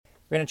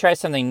We're going to try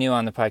something new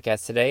on the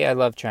podcast today. I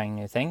love trying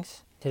new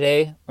things.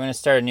 Today, we're going to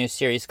start a new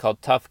series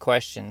called Tough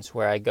Questions,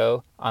 where I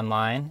go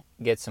online,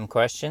 get some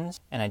questions,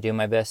 and I do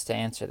my best to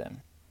answer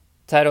them.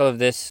 The title of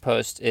this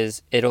post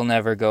is It'll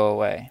Never Go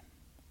Away.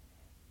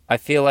 I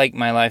feel like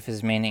my life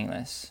is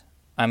meaningless.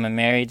 I'm a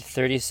married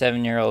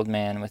 37-year-old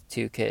man with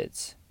 2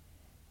 kids.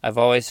 I've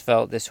always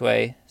felt this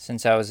way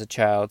since I was a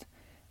child.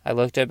 I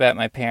looked up at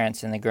my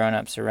parents and the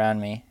grown-ups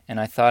around me,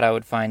 and I thought I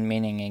would find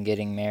meaning in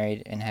getting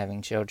married and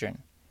having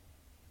children.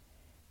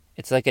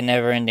 It's like a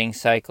never-ending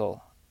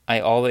cycle. I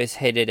always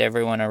hated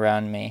everyone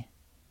around me.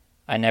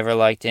 I never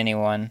liked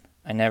anyone.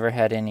 I never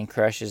had any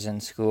crushes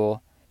in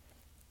school.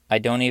 I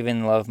don't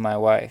even love my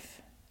wife,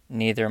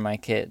 neither my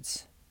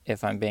kids,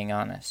 if I'm being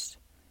honest.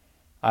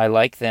 I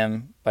like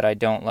them, but I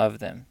don't love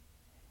them.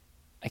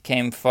 I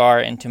came far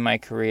into my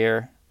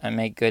career. I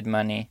make good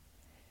money.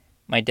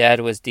 My dad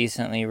was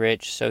decently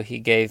rich, so he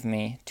gave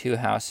me 2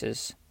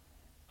 houses.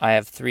 I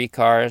have 3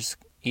 cars,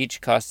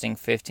 each costing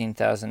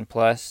 $15,000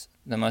 plus,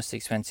 the most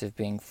expensive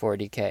being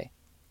 $40,000.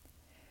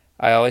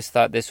 I always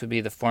thought this would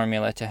be the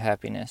formula to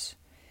happiness,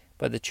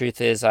 but the truth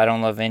is I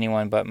don't love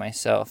anyone but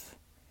myself.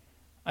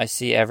 I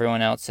see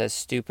everyone else as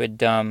stupid,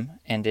 dumb,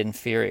 and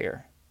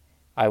inferior.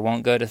 I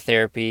won't go to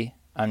therapy.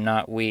 I'm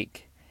not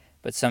weak,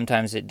 but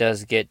sometimes it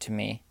does get to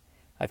me.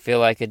 I feel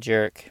like a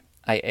jerk.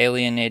 I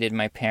alienated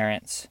my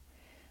parents.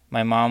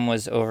 My mom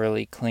was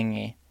overly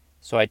clingy,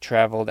 so I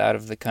traveled out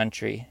of the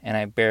country and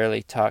I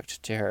barely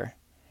talked to her.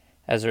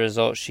 As a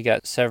result, she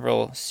got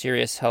several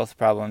serious health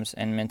problems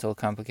and mental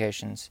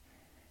complications.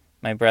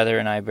 My brother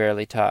and I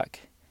barely talk.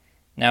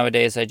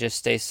 Nowadays, I just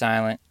stay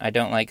silent. I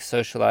don't like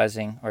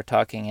socializing or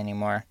talking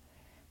anymore.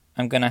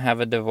 I'm going to have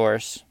a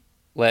divorce.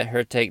 Let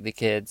her take the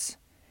kids.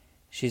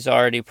 She's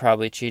already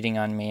probably cheating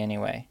on me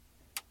anyway.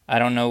 I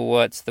don't know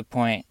what's the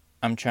point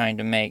I'm trying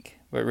to make,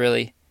 but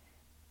really,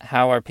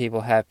 how are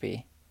people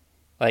happy?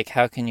 Like,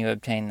 how can you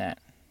obtain that?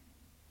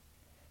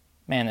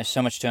 Man, there's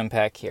so much to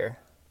unpack here.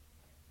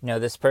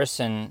 This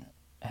person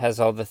has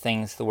all the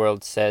things the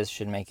world says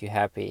should make you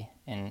happy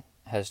and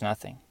has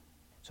nothing.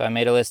 So I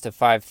made a list of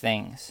 5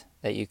 things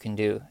that you can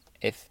do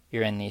if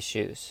you're in these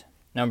shoes.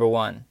 Number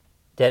 1,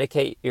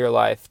 dedicate your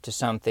life to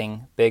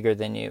something bigger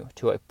than you,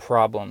 to a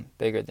problem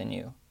bigger than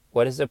you.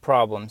 What is a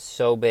problem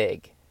so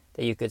big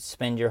that you could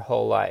spend your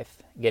whole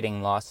life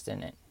getting lost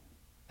in it?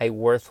 A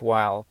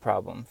worthwhile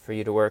problem for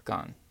you to work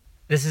on.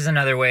 This is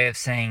another way of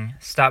saying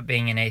stop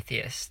being an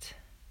atheist.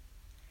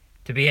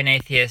 To be an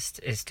atheist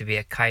is to be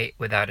a kite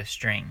without a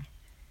string.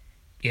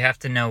 You have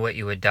to know what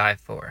you would die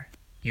for.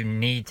 You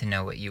need to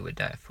know what you would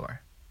die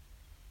for.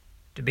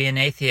 To be an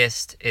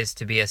atheist is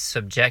to be a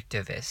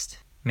subjectivist,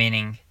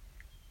 meaning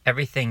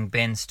everything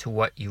bends to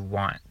what you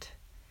want.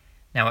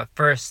 Now at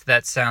first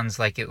that sounds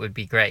like it would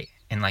be great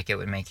and like it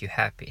would make you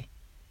happy.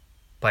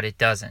 But it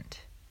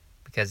doesn't,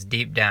 because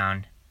deep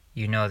down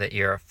you know that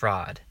you're a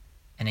fraud,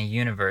 and a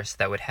universe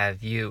that would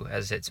have you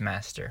as its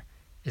master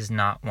is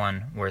not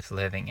one worth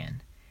living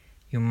in.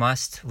 You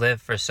must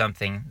live for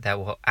something that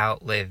will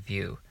outlive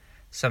you,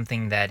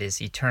 something that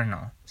is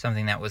eternal,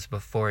 something that was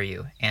before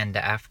you and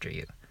after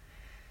you,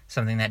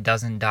 something that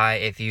doesn't die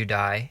if you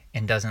die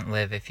and doesn't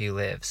live if you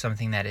live,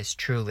 something that is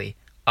truly,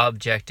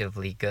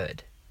 objectively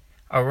good.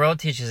 Our world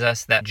teaches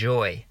us that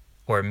joy,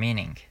 or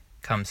meaning,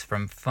 comes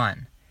from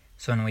fun.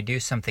 So when we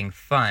do something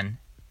fun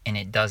and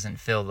it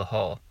doesn't fill the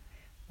hole,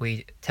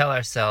 we tell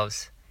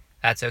ourselves,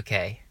 that's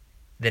okay,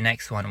 the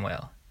next one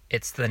will.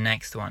 It's the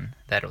next one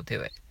that'll do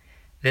it.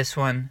 This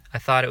one, I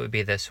thought it would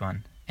be this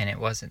one, and it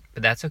wasn't.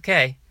 But that's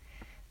okay.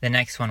 The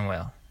next one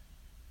will.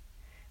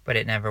 But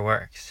it never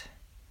works.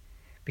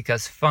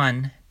 Because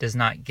fun does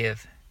not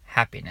give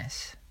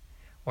happiness.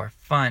 Or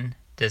fun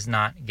does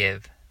not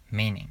give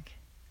meaning.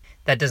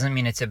 That doesn't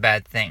mean it's a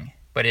bad thing,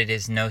 but it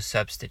is no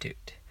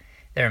substitute.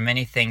 There are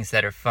many things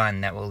that are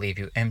fun that will leave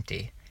you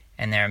empty,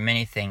 and there are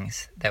many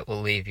things that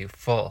will leave you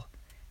full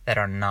that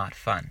are not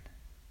fun.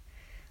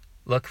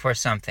 Look for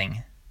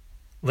something.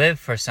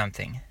 Live for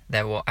something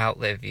that will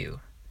outlive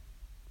you.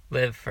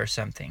 Live for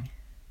something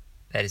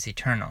that is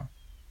eternal.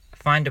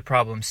 Find a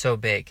problem so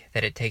big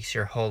that it takes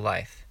your whole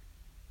life.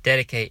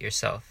 Dedicate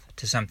yourself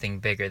to something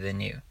bigger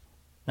than you.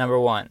 Number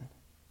 1,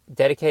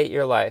 dedicate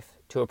your life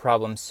to a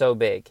problem so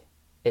big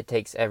it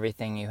takes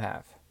everything you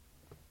have.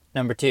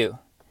 Number 2,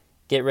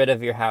 get rid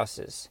of your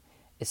houses.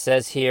 It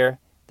says here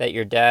that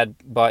your dad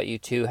bought you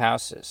 2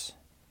 houses.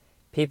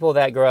 People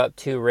that grow up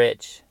too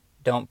rich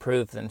don't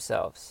prove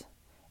themselves.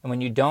 And when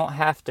you don't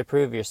have to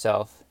prove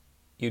yourself,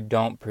 you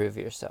don't prove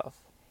yourself.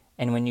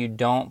 And when you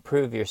don't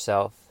prove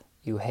yourself,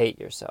 you hate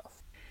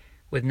yourself.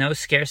 With no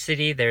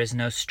scarcity, there is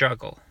no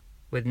struggle.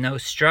 With no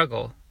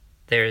struggle,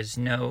 there is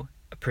no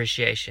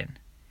appreciation.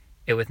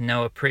 And with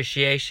no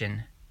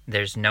appreciation,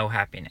 there's no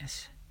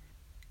happiness.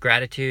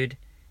 Gratitude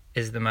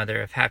is the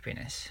mother of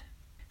happiness.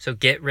 So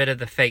get rid of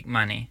the fake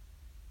money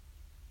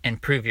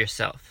and prove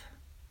yourself.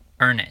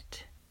 Earn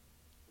it.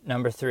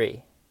 Number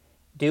 3,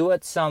 do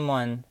what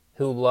someone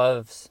who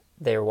loves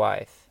their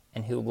wife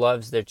and who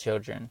loves their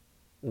children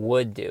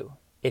would do.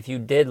 If you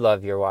did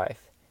love your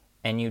wife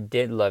and you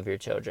did love your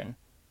children,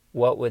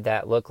 what would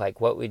that look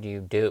like? What would you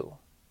do?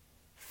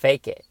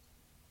 Fake it.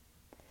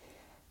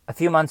 A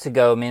few months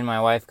ago, me and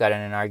my wife got in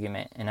an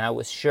argument, and I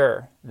was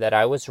sure that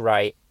I was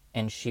right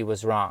and she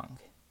was wrong.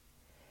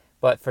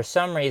 But for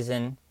some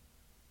reason,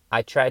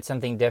 I tried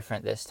something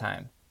different this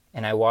time,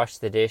 and I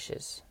washed the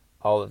dishes,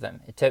 all of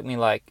them. It took me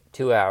like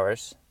 2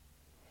 hours,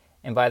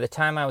 and by the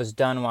time I was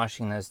done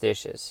washing those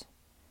dishes,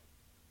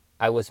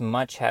 I was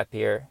much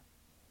happier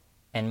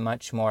and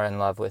much more in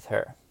love with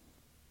her.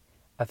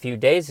 A few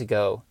days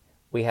ago,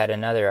 we had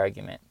another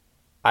argument.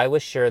 I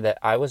was sure that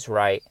I was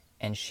right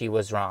and she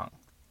was wrong.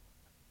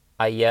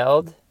 I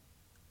yelled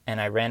and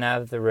I ran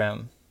out of the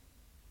room,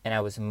 and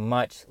I was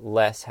much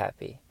less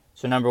happy.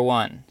 So number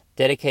 1,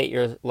 dedicate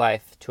your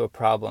life to a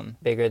problem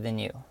bigger than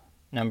you.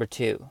 Number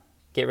 2,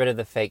 get rid of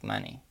the fake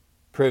money.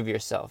 Prove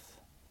yourself.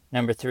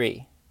 Number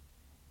 3,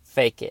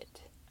 fake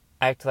it.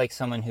 Act like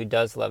someone who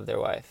does love their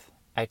wife.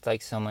 Act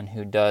like someone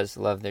who does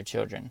love their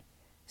children.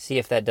 See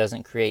if that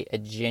doesn't create a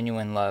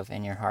genuine love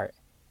in your heart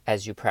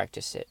as you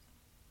practice it.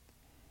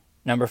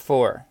 Number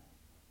 4,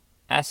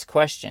 ask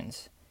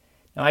questions.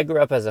 Now, I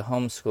grew up as a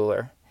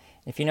homeschooler.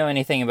 If you know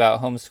anything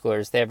about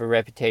homeschoolers, they have a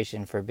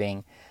reputation for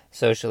being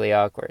socially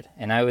awkward,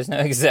 and I was no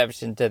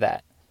exception to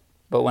that.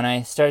 But when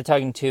I started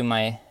talking to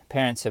my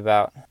parents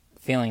about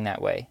feeling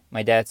that way,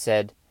 my dad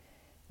said,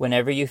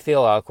 whenever you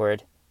feel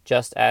awkward,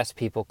 just ask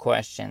people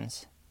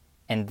questions,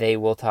 and they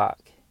will talk.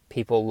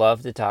 People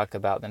love to talk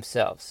about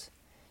themselves.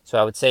 So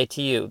I would say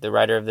to you, the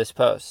writer of this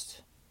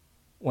post,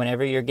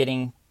 whenever you're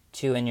getting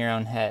too in your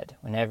own head,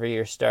 whenever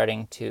you're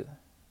starting to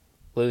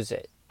lose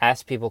it,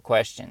 ask people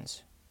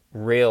questions,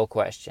 real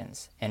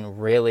questions,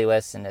 and really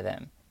listen to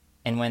them.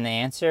 And when they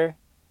answer,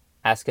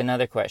 ask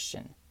another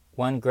question.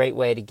 One great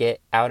way to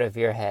get out of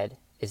your head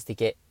is to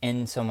get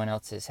in someone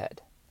else's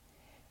head.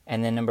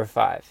 And then number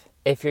 5,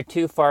 if you're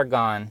too far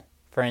gone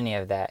for any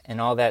of that, and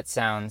all that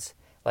sounds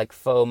like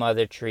faux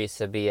Mother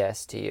Teresa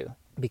BS to you,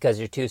 because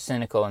you're too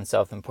cynical and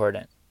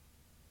self-important,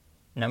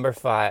 number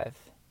 5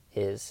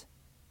 is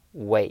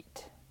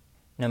wait.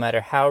 No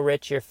matter how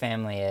rich your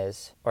family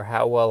is or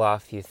how well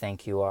off you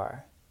think you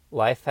are,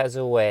 life has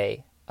a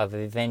way of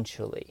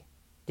eventually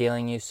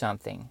dealing you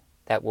something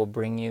that will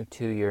bring you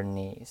to your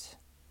knees.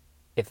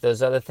 If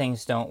those other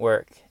things don't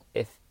work,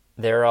 if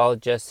they're all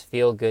just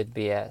feel-good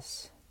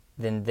BS,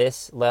 then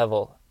this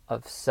level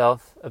of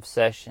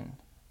self-obsession,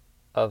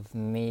 of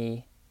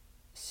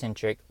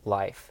me-centric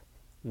life,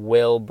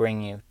 will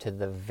bring you to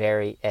the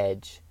very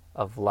edge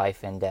of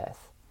life and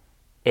death.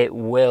 It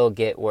will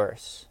get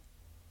worse.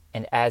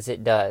 And as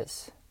it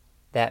does,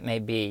 that may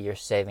be your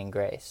saving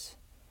grace.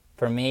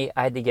 For me,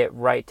 I had to get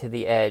right to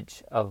the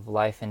edge of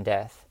life and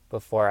death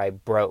before I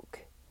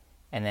broke.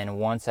 And then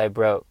once I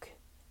broke,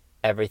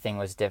 everything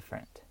was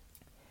different.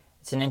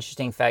 It's an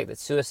interesting fact that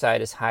suicide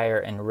is higher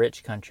in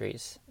rich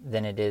countries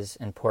than it is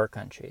in poor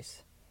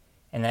countries.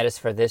 And that is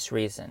for this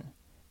reason.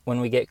 When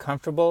we get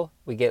comfortable,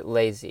 we get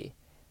lazy.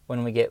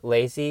 When we get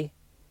lazy,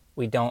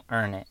 we don't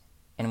earn it.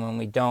 And when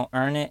we don't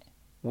earn it,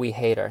 we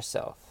hate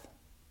ourselves.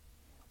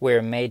 We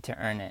are made to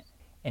earn it,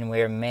 and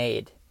we are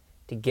made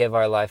to give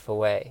our life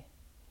away.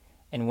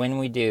 And when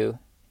we do,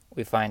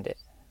 we find it.